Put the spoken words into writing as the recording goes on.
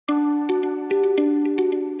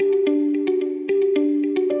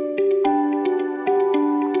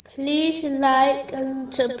like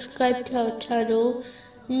and subscribe to our channel.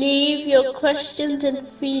 Leave your questions and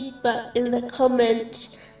feedback in the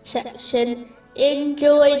comments section.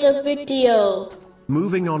 Enjoy the video.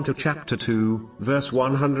 Moving on to chapter 2, verse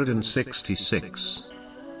 166.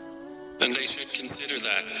 And they should consider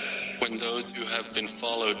that, when those who have been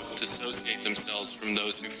followed dissociate themselves from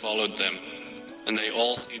those who followed them, and they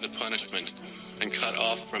all see the punishment, and cut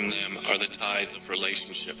off from them are the ties of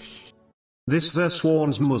relationship. This verse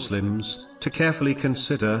warns Muslims to carefully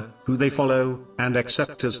consider who they follow and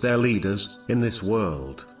accept as their leaders in this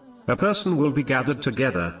world. A person will be gathered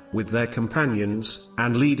together with their companions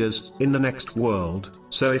and leaders in the next world,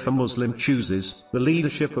 so if a Muslim chooses the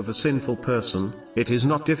leadership of a sinful person, it is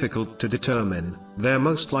not difficult to determine their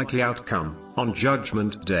most likely outcome on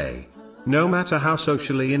Judgment Day. No matter how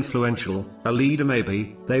socially influential a leader may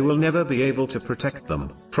be, they will never be able to protect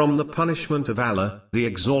them from the punishment of Allah, the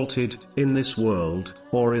Exalted, in this world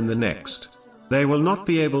or in the next. They will not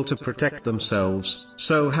be able to protect themselves,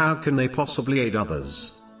 so how can they possibly aid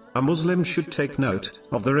others? A Muslim should take note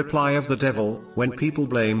of the reply of the devil when people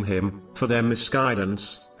blame him for their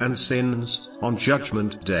misguidance and sins on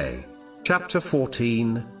Judgment Day. Chapter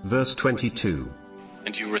 14, verse 22.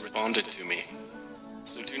 And you responded to me.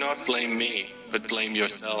 So do not blame me, but blame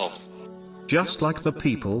yourselves. Just like the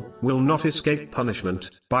people will not escape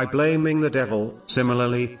punishment by blaming the devil,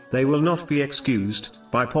 similarly, they will not be excused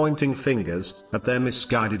by pointing fingers at their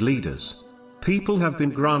misguided leaders. People have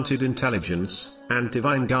been granted intelligence and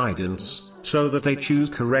divine guidance, so that they choose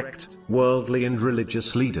correct, worldly and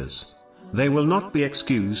religious leaders. They will not be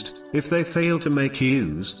excused if they fail to make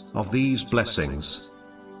use of these blessings.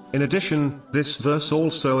 In addition, this verse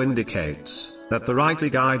also indicates that the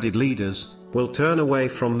rightly guided leaders will turn away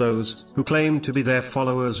from those who claim to be their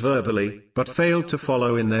followers verbally, but fail to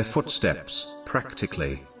follow in their footsteps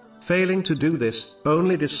practically. Failing to do this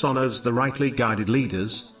only dishonors the rightly guided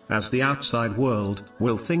leaders, as the outside world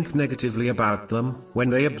will think negatively about them when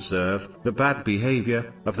they observe the bad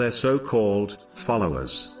behavior of their so-called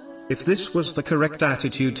followers. If this was the correct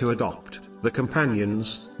attitude to adopt, the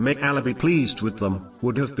companions, may Allah be pleased with them,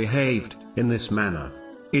 would have behaved in this manner.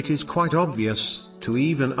 It is quite obvious to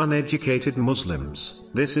even uneducated Muslims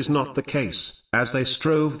this is not the case, as they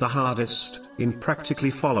strove the hardest in practically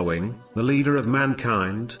following the leader of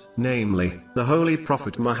mankind, namely, the Holy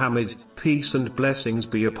Prophet Muhammad, peace and blessings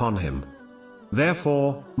be upon him.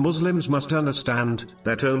 Therefore, Muslims must understand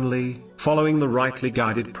that only following the rightly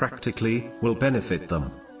guided practically will benefit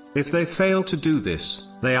them. If they fail to do this,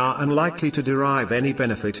 they are unlikely to derive any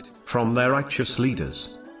benefit from their righteous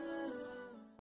leaders.